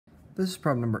This is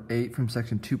problem number 8 from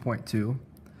section 2.2.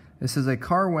 It says a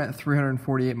car went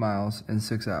 348 miles in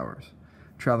 6 hours,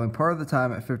 traveling part of the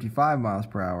time at 55 miles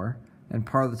per hour and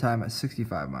part of the time at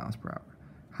 65 miles per hour.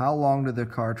 How long did the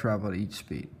car travel at each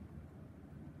speed?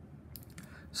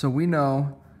 So we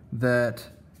know that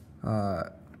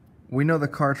the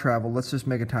car traveled. Let's just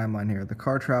make a timeline here. The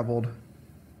car traveled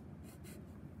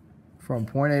from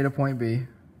point A to point B.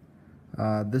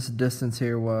 This distance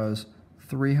here was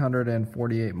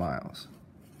 348 miles.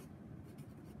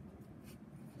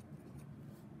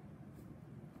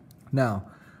 Now,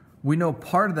 we know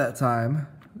part of that time,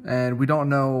 and we don't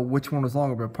know which one was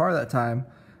longer, but part of that time,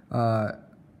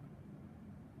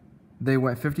 they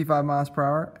went 55 miles per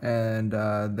hour, and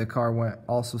the car went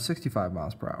also 65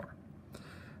 miles per hour.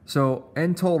 So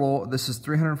in total, this is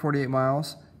 348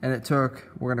 miles, and it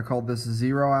took, we're going to call this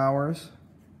 0 hours.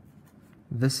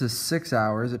 This is 6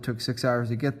 hours. It took 6 hours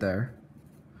to get there.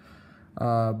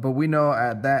 But we know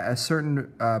at a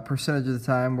certain percentage of the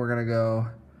time, we're going to go,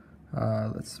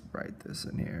 let's write this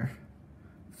in here,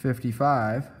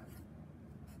 55.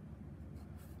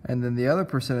 And then the other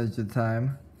percentage of the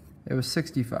time, it was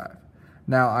 65.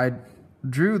 Now, I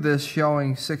drew this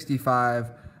showing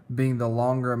 65 being the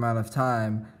longer amount of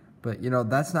time, but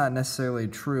that's not necessarily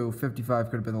true. 55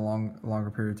 could have been a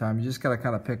longer period of time. You just got to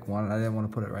kind of pick one. I didn't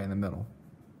want to put it right in the middle.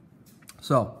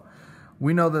 So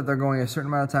we know that they're going a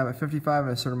certain amount of time at 55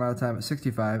 and a certain amount of time at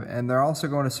 65, and they're also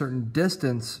going a certain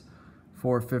distance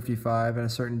for 55 and a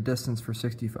certain distance for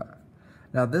 65.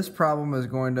 Now this problem is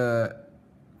going to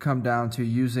come down to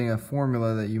using a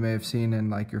formula that you may have seen in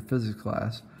like your physics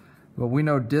class. But we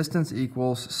know distance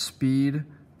equals speed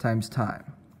times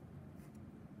time.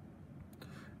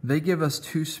 They give us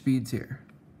two speeds here.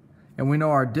 And we know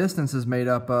our distance is made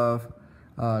up of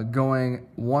going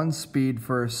one speed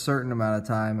for a certain amount of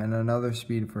time and another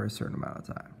speed for a certain amount of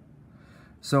time.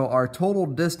 So our total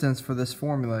distance for this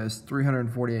formula is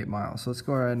 348 miles. So let's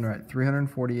go ahead and write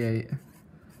 348.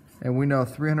 And we know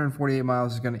 348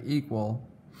 miles is going to equal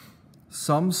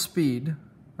some speed,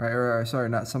 right? Or sorry,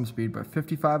 not some speed, but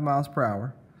 55 miles per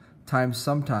hour times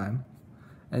some time,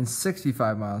 and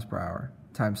 65 miles per hour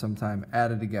times some time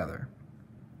added together.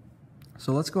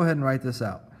 So let's go ahead and write this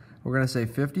out. We're going to say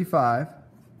 55,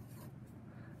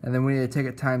 and then we need to take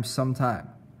it times some time.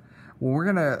 Well, we're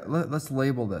going to, let's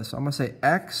label this. I'm going to say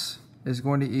X is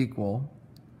going to equal,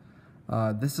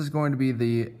 this is going to be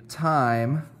the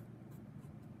time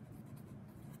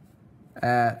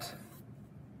at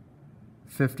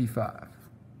 55.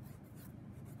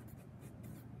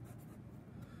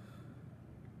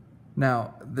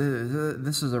 Now,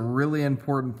 this is a really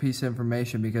important piece of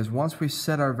information, because once we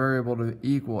set our variable to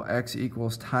equal X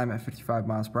equals time at 55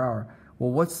 miles per hour,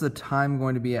 well, what's the time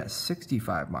going to be at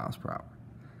 65 miles per hour?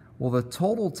 Well, the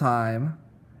total time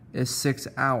is 6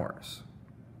 hours,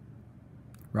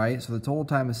 right? So the total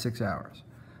time is 6 hours.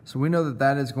 So we know that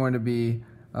that is going to be,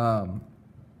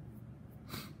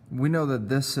 we know that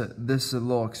this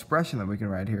little expression that we can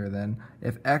write here then,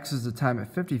 if X is the time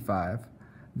at 55,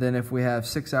 then if we have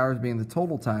 6 hours being the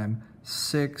total time,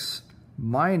 6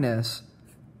 minus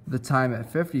the time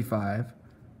at 55,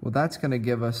 well, that's going to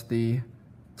give us the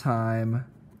time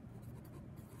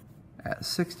at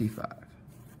 65.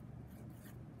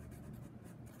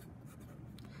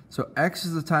 So X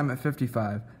is the time at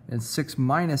 55, and 6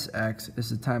 minus X is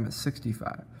the time at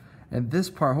 65. And this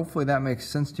part, hopefully that makes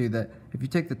sense to you, that if you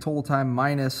take the total time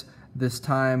minus this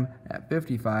time at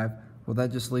 55, well,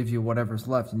 that just leaves you whatever's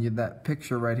left. And that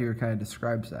picture right here kind of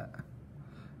describes that.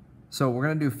 So we're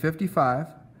going to do 55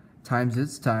 times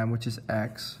its time, which is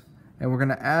X, and we're going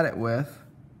to add it with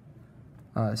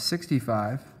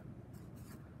 65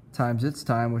 times its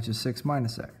time, which is 6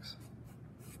 minus X.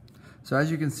 So as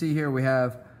you can see here, we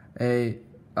have a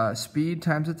speed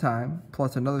times a time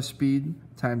plus another speed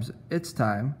times its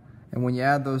time. And when you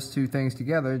add those two things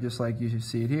together, just like you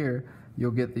see it here,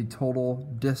 you'll get the total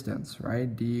distance,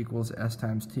 right? D equals S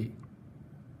times T.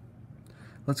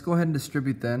 Let's go ahead and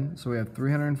distribute then. So we have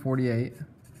 348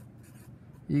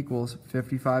 equals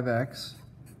 55x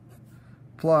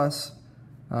plus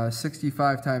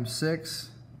 65 times 6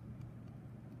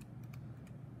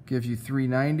 gives you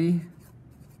 390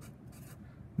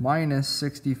 minus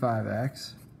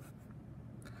 65x.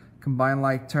 Combine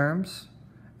like terms,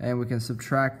 and we can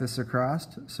subtract this across.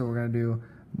 So we're going to do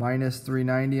minus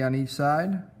 390 on each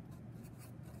side.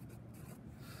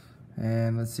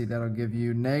 And let's see, that'll give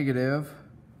you negative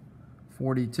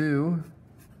 42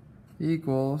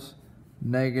 equals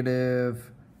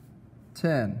negative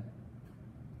 10x.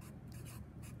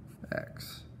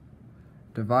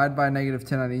 Divide by negative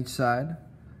 10 on each side,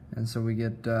 and so we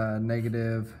get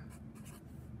negative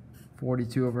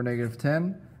 42 over negative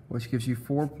 10, which gives you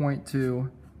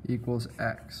 4.2 equals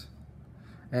x.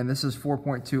 And this is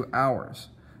 4.2 hours.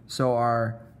 So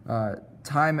our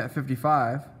time at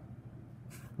 55,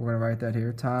 we're going to write that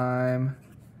here, time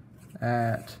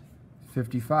at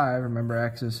 55, remember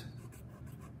x is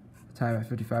time at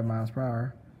 55 miles per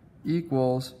hour,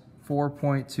 equals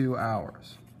 4.2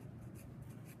 hours.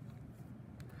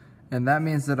 And that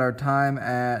means that our time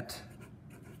at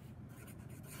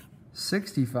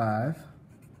 65,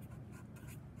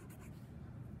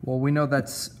 well, we know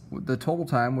that's the total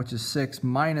time, which is 6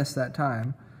 minus that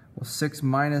time. Well, 6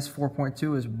 minus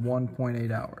 4.2 is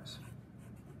 1.8 hours.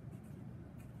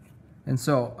 And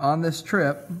so on this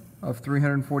trip of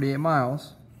 348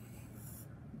 miles,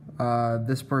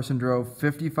 this person drove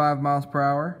 55 miles per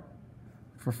hour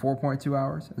for 4.2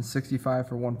 hours and 65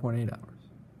 for 1.8 hours.